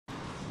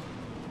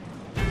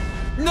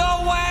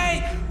No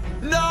way!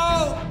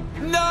 No!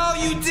 No,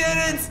 you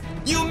didn't!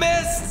 You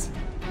missed!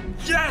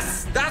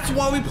 Yes! That's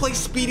why we play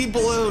Speedy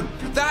Balloon.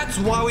 That's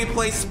why we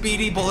play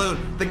Speedy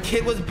Balloon. The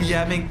kid was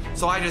BMing,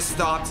 so I just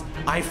stopped.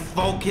 I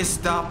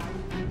focused up.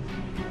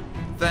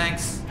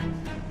 Thanks.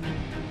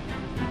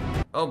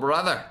 Oh,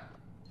 brother.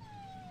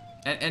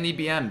 Any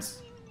BMs?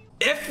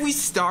 If we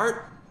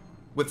start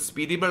with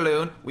Speedy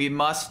Balloon, we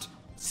must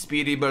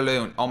Speedy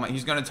Balloon. Oh my,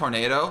 he's gonna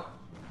tornado.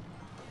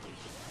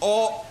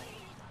 Oh.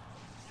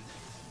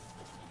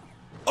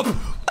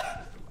 Oh.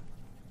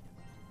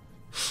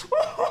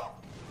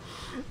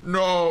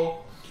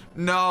 No.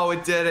 No,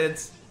 it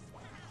didn't.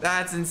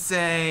 That's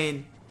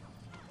insane.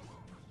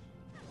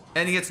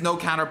 And he gets no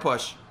counter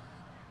push.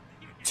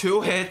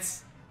 2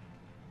 hits.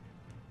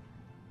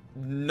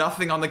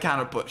 Nothing on the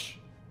counter push.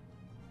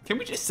 Can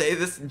we just say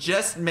this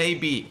just may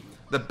be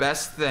the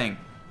best thing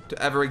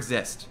to ever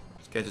exist?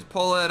 Okay, just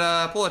pull it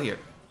here.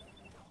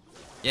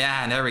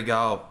 Yeah, and there we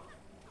go.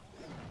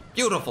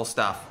 Beautiful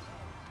stuff.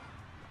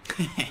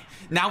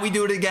 Now we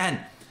do it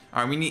again.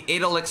 All right, we need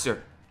 8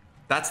 elixir.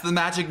 That's the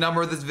magic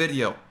number of this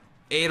video.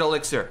 8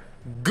 elixir.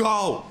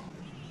 Go!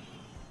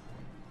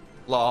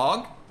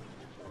 Log.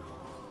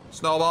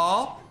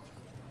 Snowball.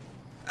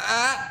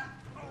 Ah!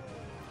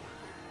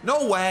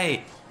 No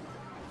way!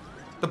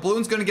 The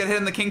balloon's gonna get hit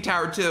in the king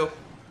tower too.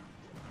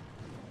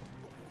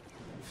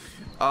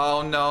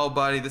 Oh no,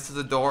 buddy, this is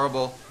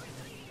adorable.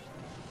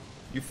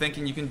 You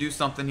thinking you can do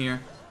something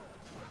here.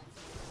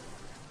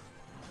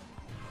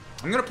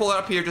 I'm gonna pull it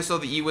up here just so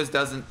the E-Wiz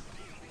doesn't.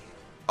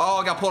 Oh,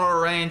 I got pulled out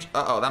of range.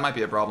 Uh-oh, that might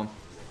be a problem.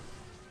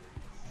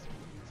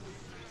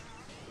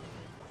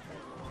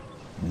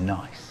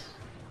 Nice.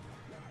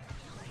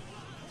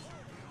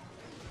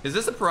 Is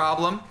this a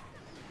problem?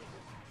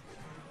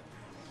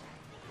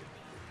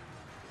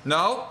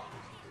 No?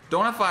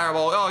 Don't have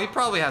fireball. Oh, he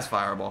probably has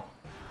fireball.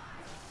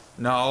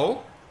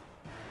 No?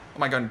 Oh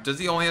my god, does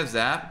he only have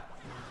zap?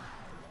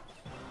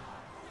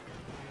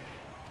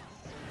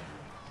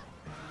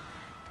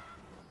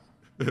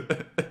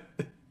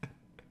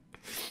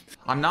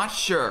 I'm not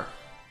sure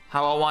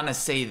how I want to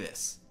say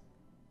this,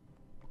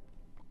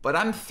 but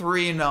I'm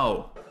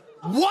 3-0.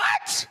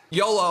 What?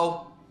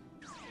 YOLO.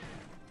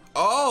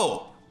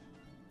 Oh!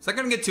 Is that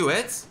gonna get 2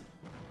 hits?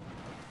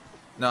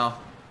 No.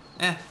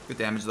 Good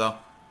damage though.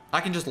 I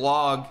can just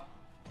log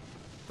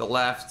the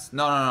left.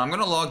 No, I'm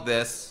gonna log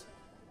this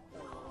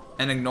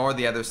and ignore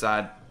the other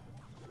side.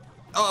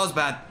 Oh, that was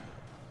bad.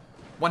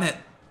 1 hit.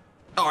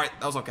 Alright,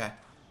 that was okay.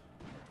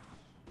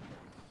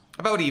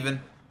 About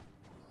even.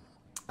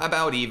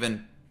 About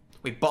even.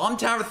 Wait, bomb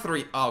tower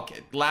 3. Oh,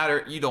 okay,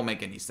 ladder, you don't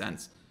make any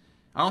sense.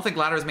 I don't think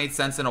ladder's made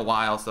sense in a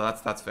while, so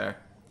that's fair.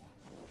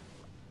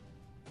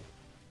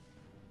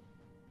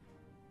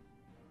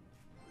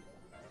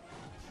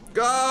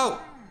 Go!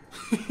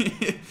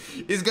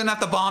 He's gonna have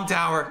to bomb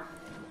tower.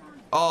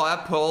 Oh,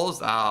 that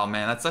pulls. Oh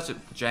man, that's such a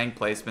jank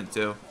placement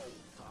too.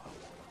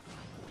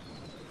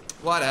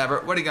 Whatever.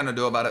 What are you gonna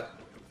do about it?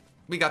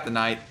 We got the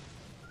knight.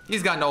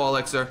 He's got no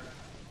elixir.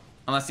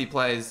 Unless he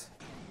plays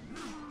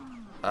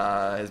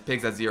his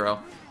pig's at 0.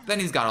 Then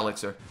he's got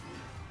elixir.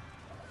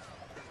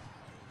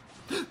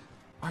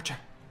 Archer.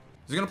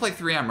 He's gonna play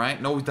 3M,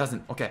 right? No, he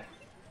doesn't. Okay.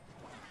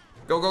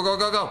 Go, go, go,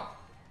 go, go.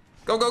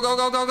 Go, go, go,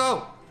 go, go,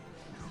 go.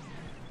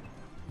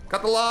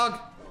 Got the log.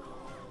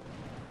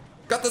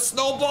 Got the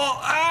snowball.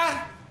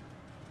 Ah!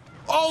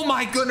 Oh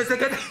my goodness.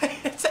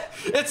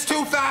 It's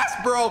too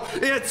fast, bro.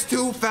 It's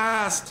too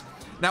fast.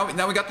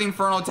 Now we got the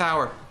Inferno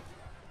Tower.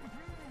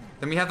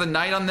 Then we have the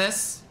knight on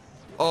this.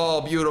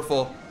 Oh,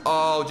 beautiful.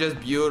 Oh, just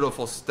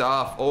beautiful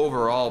stuff.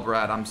 Overall,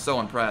 Brad, I'm so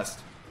impressed.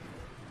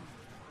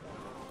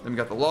 Then we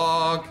got the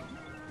log.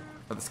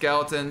 Got the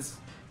skeletons.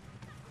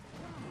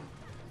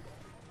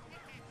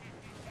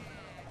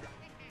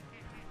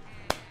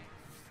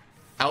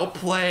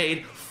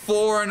 Outplayed.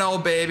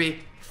 4-0, baby.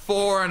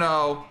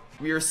 4-0.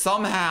 We are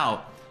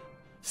somehow,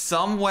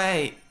 some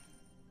way,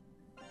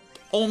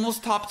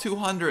 almost top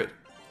 200.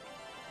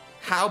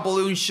 How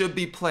balloons should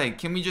be played.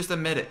 Can we just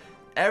admit it?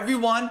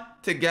 Everyone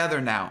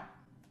together now.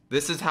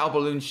 This is how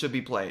balloons should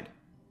be played.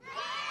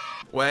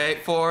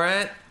 Wait for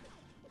it.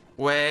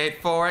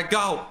 Wait for it.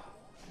 Go.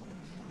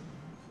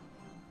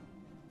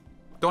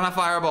 Don't have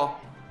fireball.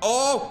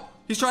 Oh,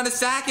 he's trying to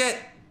sack it.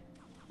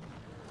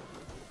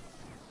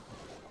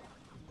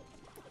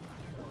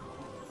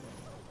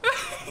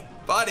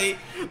 Buddy,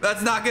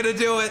 that's not gonna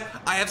do it.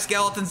 I have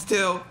skeletons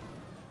too.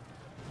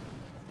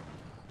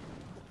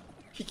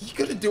 He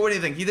couldn't do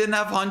anything. He didn't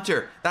have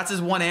Hunter. That's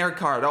his 1 air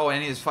card. Oh,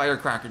 and he has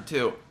Firecracker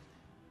too.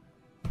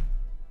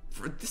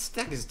 This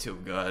deck is too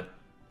good.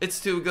 It's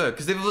too good.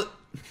 Because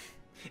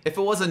if it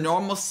was a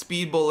normal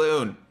speed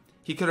balloon,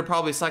 he could have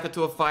probably cycled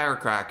to a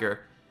Firecracker.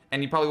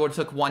 And he probably would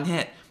have took 1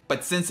 hit.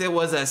 But since it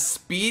was a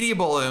speedy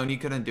balloon, he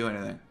couldn't do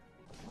anything.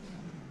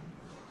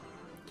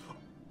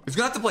 He's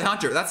gonna have to play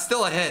Hunter. That's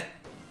still a hit.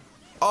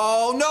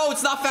 Oh no,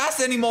 it's not fast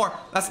anymore.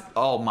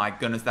 Oh my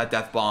goodness, that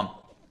death bomb.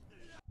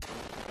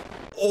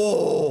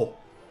 Oh.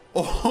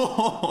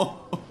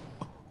 Oh.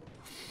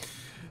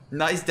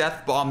 Nice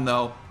death bomb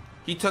though.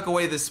 He took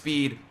away the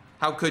speed.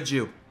 How could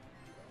you?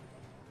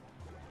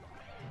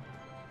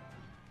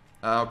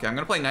 Okay, I'm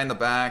gonna play Knight in the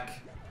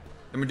back.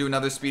 Then we do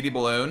another Speedy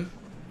Balloon.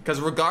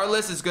 Because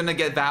regardless, it's gonna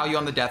get value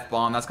on the Death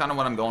Bomb. That's kind of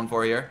what I'm going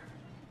for here.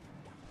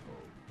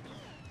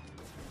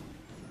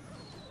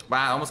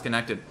 Wow, almost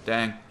connected.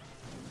 Dang.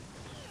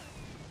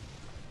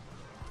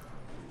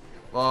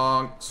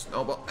 Long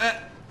snowball.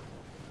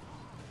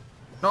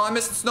 No, I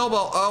missed the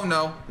snowball. Oh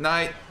no,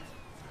 Knight.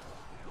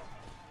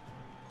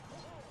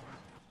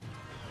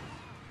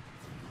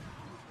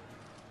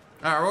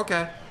 Alright, we're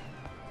okay.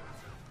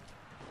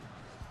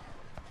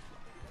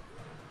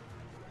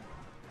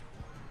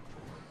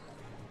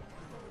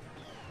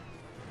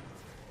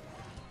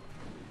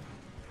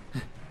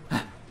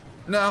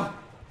 No,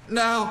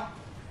 no,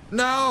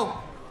 no,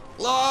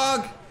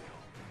 log.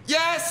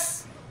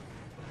 Yes,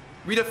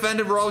 we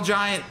defended Royal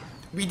Giant.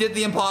 We did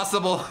the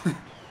impossible. You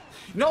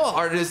know how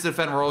hard it is to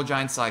defend Royal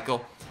Giant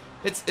Cycle?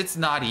 It's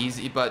not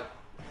easy, but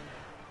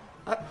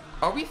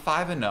are we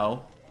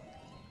 5-0?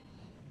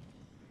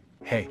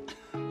 Hey,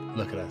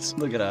 look at us.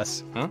 Look at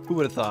us. Huh? Who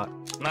would have thought?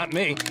 Not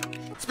me.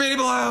 Speedy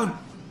Balloon.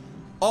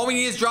 All we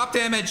need is drop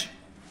damage.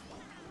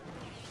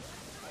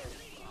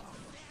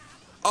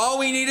 All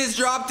we need is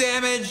drop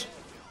damage.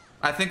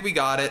 I think we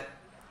got it.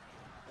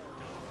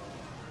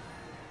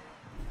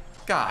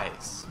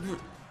 Guys,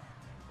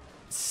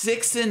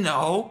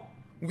 6-0.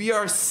 We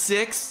are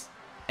 6-0.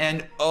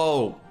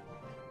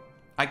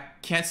 I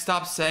can't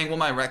stop saying what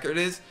my record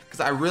is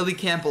because I really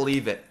can't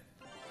believe it.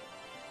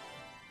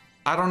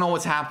 I don't know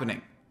what's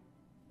happening.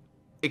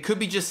 It could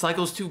be just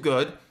Cycle's too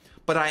good,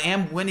 but I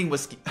am winning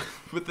with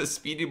the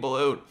Speedy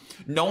Balloon.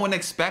 No one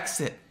expects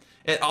it.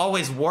 It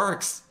always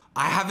works.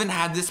 I haven't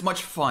had this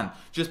much fun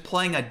just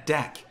playing a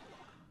deck.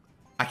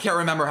 I can't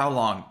remember how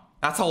long.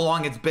 That's how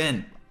long it's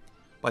been.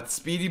 But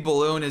Speedy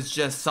Balloon is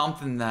just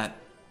something that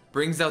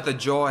brings out the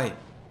joy.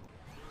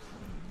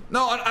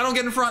 No, I don't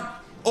get in front.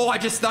 Oh, I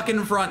just stuck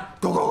in front.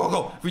 Go, go, go,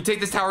 go. If we take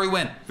this tower, we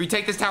win. If we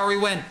take this tower, we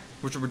win.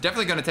 Which we're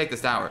definitely going to take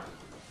this tower.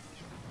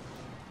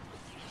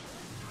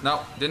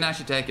 No, didn't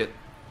actually take it.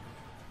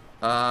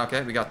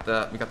 Okay, we got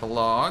the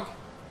log.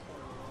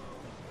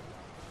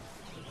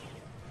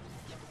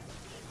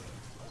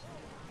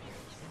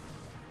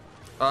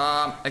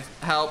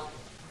 Help.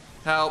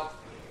 Help.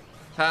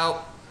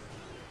 Help.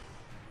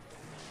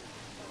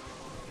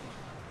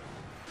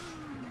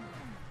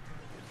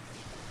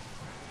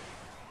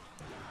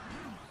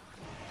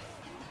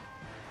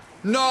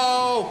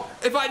 No!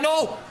 If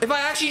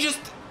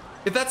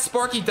that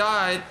Sparky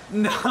died,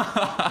 no.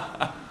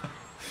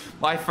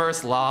 My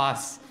first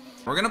loss.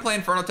 We're gonna play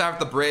Inferno Tower at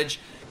the bridge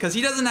because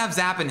he doesn't have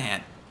Zap in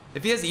hand.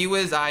 If he has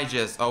E-Wiz,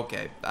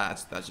 okay,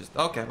 that's just,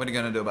 okay, what are you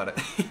gonna do about it?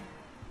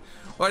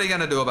 What are you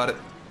gonna do about it?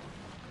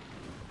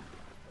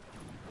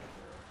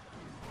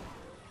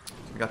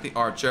 We got the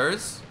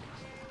archers.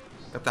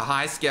 Got the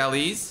high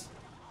skellies.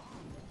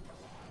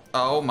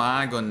 Oh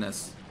my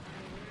goodness.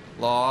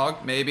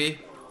 Log, maybe.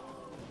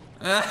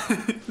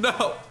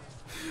 No.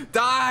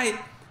 Die.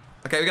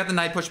 Okay, we got the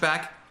knight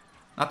pushback.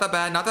 Not that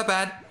bad, not that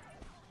bad.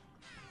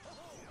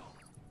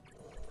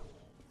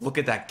 Look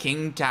at that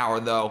king tower,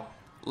 though.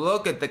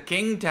 Look at the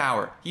king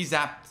tower. He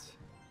zapped.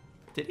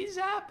 Did he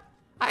zap?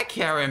 I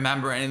can't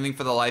remember anything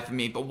for the life of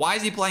me, but why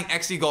is he playing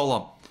Xe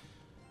Golem?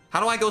 How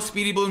do I go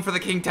Speedy Balloon for the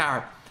king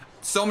tower?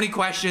 So many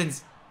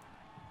questions.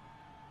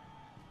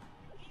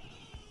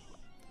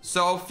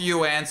 So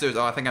few answers.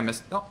 Oh, I think I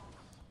missed. Oh,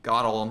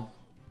 got all of them.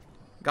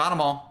 Got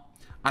them all.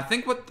 I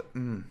think what the,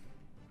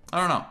 I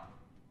don't know.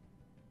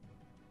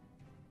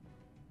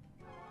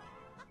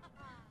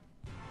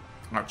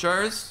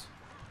 Archers.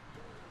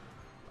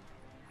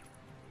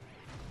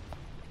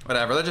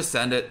 Whatever, let's just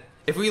send it.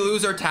 If we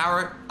lose our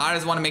tower, I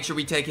just want to make sure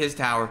we take his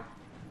tower.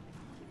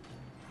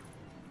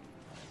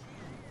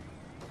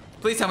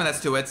 Please tell me that's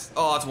 2 hits.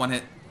 Oh, that's 1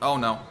 hit. Oh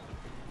no.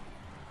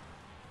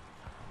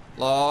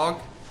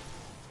 Log.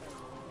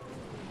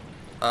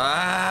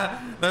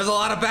 Ah, there's a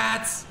lot of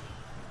bats.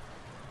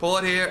 Pull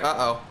it here.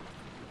 Uh-oh.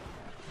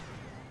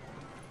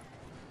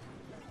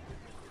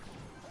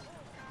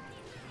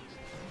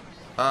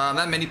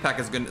 That mini pack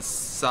is gonna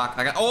suck.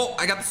 I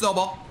got the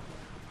snowball.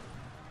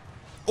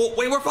 Oh,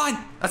 wait, we're fine.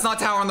 That's not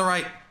tower on the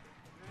right.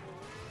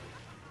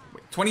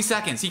 Wait, 20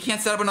 seconds. He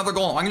can't set up another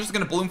golem. I'm just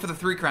gonna bloom for the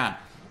 3 crown.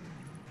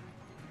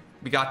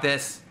 We got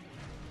this.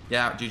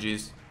 Yeah,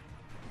 GG's.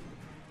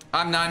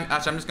 Actually,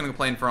 I'm just gonna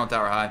play Inferno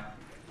Tower high.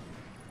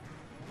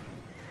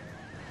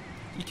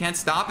 You can't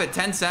stop it.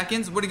 10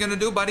 seconds? What are you gonna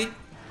do, buddy?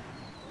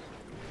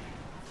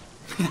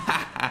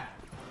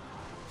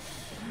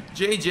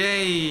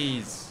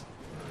 JJ's.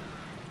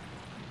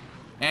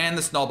 And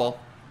the snowball.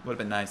 Would have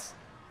been nice.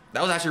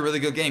 That was actually a really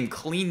good game.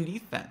 Clean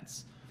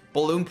defense.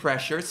 Balloon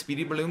pressure,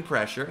 Speedy Balloon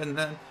pressure, and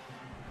then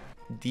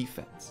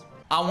defense.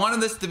 I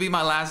wanted this to be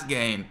my last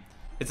game.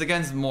 It's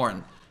against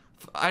Morton.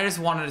 I just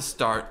wanted to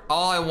start.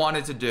 All I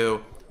wanted to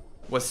do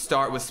was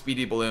start with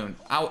Speedy Balloon.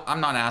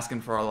 I'm not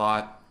asking for a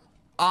lot.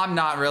 I'm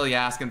not really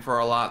asking for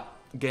a lot,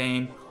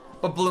 game.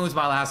 But Balloon's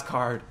my last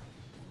card.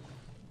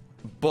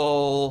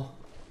 Bull.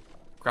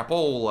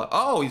 Crapola.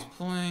 Oh, he's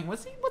playing.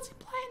 What's he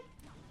playing?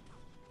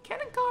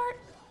 Cannon cart.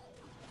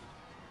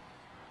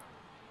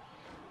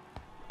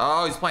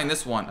 Oh, he's playing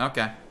this one.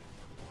 Okay.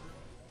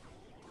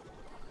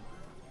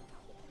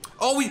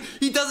 Oh,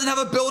 he doesn't have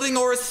a building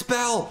or a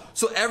spell.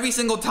 So every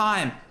single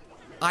time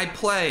I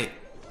play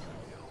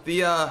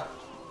the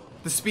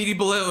Speedy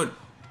Balloon,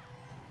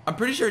 I'm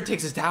pretty sure it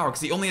takes his tower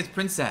because he only has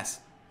Princess.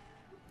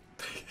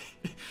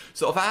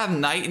 So if I have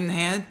Knight in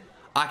hand,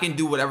 I can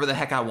do whatever the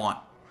heck I want.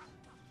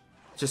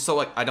 Just so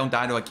like I don't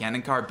die to a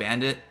cannon cart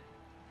bandit.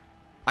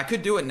 I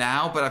could do it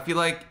now, but I feel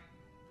like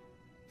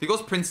if he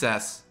goes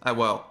Princess, I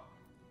will.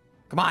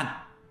 Come on.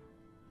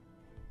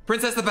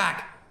 Princess the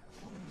back.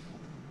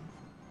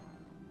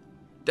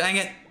 Dang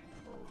it.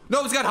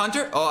 No, he's got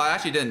Hunter. Oh, I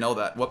actually didn't know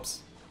that. Whoops.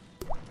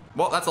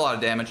 Well, that's a lot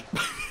of damage.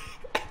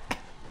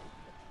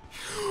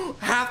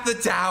 Half the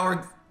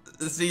tower.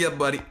 See ya,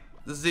 buddy.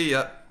 See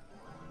ya.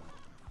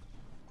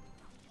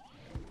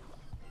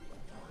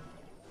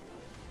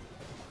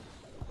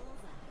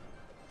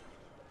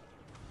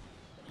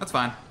 That's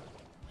fine.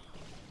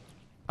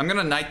 I'm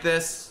gonna knight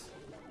this.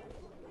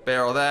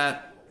 Barrel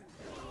that.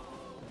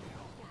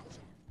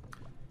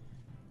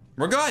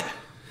 We're good.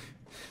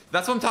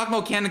 That's what I'm talking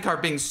about, cannon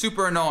cart being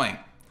super annoying.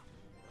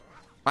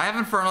 I have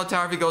Inferno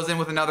Tower if he goes in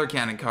with another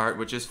cannon cart,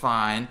 which is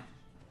fine.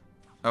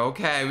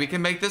 Okay, we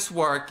can make this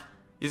work.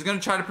 He's gonna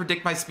try to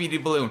predict my Speedy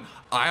Balloon.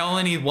 I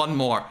only need one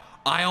more.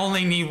 I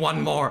only need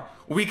one more.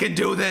 We can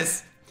do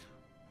this.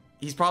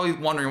 He's probably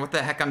wondering what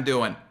the heck I'm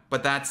doing,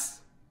 but that's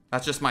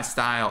just my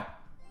style.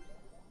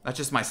 That's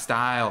just my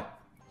style.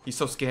 He's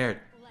so scared.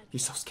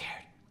 He's so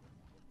scared.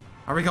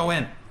 Are we go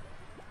in?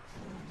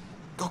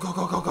 Go, go,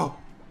 go, go, go.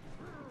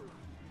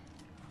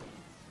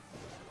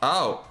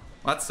 Oh,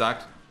 that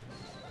sucked.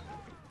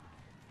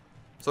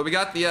 So we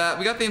got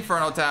the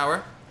Inferno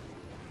Tower.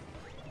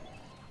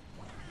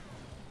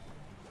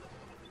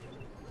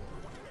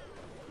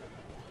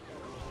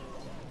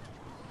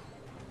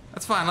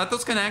 That's fine. Let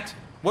those connect.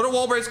 What are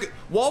wall breakers?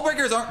 Wall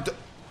breakers aren't.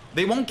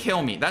 They won't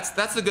kill me. That's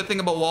the good thing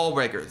about wall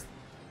breakers.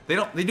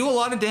 They do a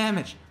lot of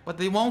damage, but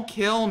they won't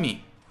kill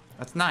me.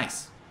 That's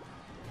nice.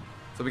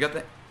 So we got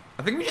the.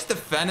 I think we just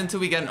defend until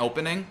we get an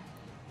opening.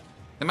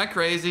 Am I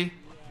crazy?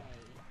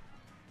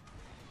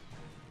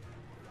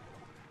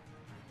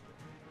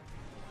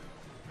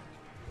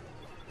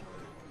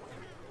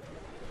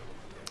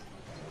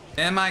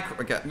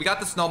 Okay, we got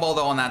the snowball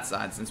though on that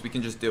side since we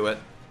can just do it.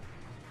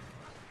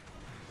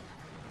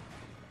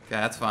 Okay,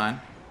 that's fine.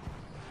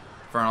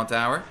 Inferno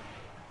Tower.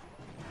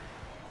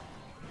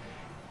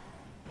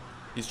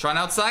 He's trying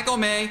to out-cycle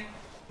me.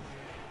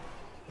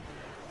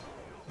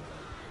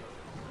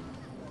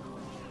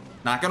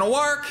 Not gonna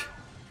work.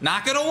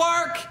 Not gonna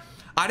work.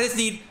 I just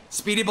need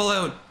Speedy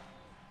Balloon.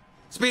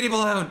 Speedy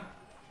Balloon.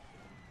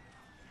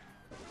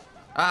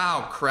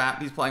 Oh,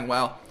 crap. He's playing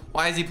well.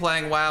 Why is he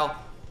playing well?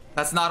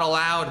 That's not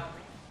allowed.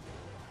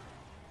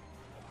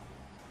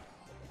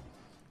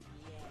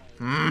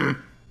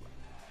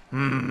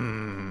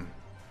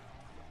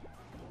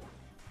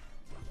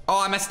 Oh,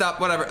 I messed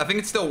up. Whatever. I think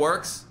it still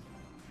works.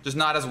 Just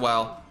not as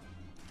well.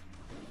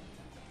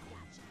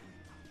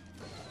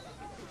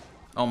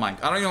 Oh my. I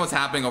don't even know what's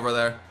happening over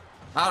there.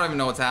 I don't even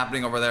know what's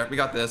happening over there. We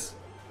got this.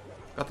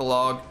 Got the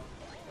log.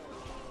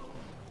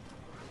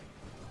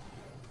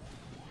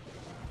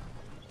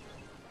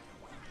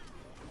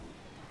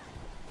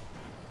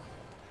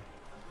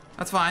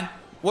 That's fine.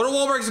 What are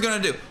wall breakers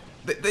gonna do?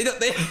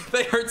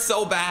 They hurt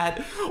so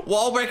bad.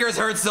 Wall breakers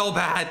hurt so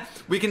bad.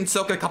 We can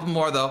soak a couple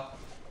more though.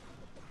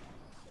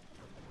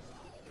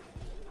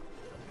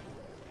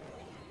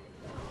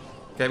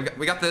 Okay,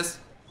 we got this.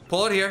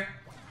 Pull it here.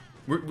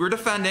 We're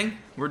defending.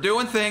 We're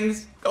doing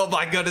things. Oh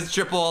my goodness,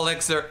 triple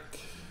elixir.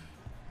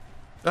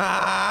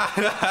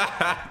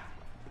 Ah.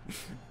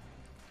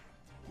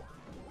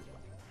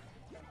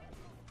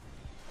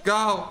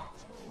 Go.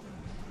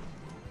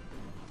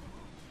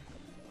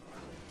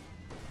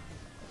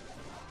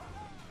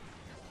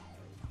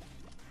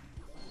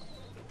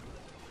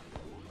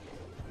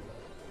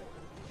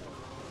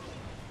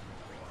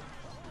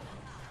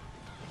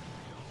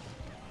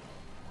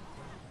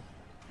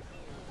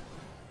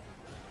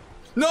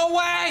 No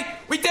way!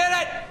 We did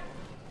it!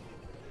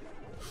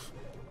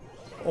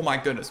 Oh my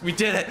goodness, we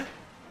did it!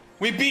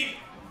 We beat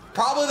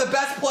probably the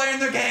best player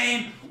in the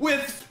game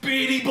with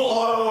Speedy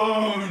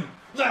Balloon!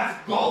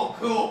 Let's go,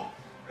 cool!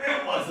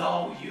 It was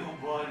all you,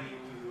 buddy.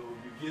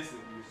 You guessed it,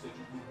 you're such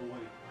a good boy.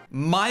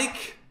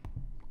 Mic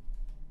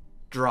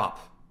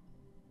drop.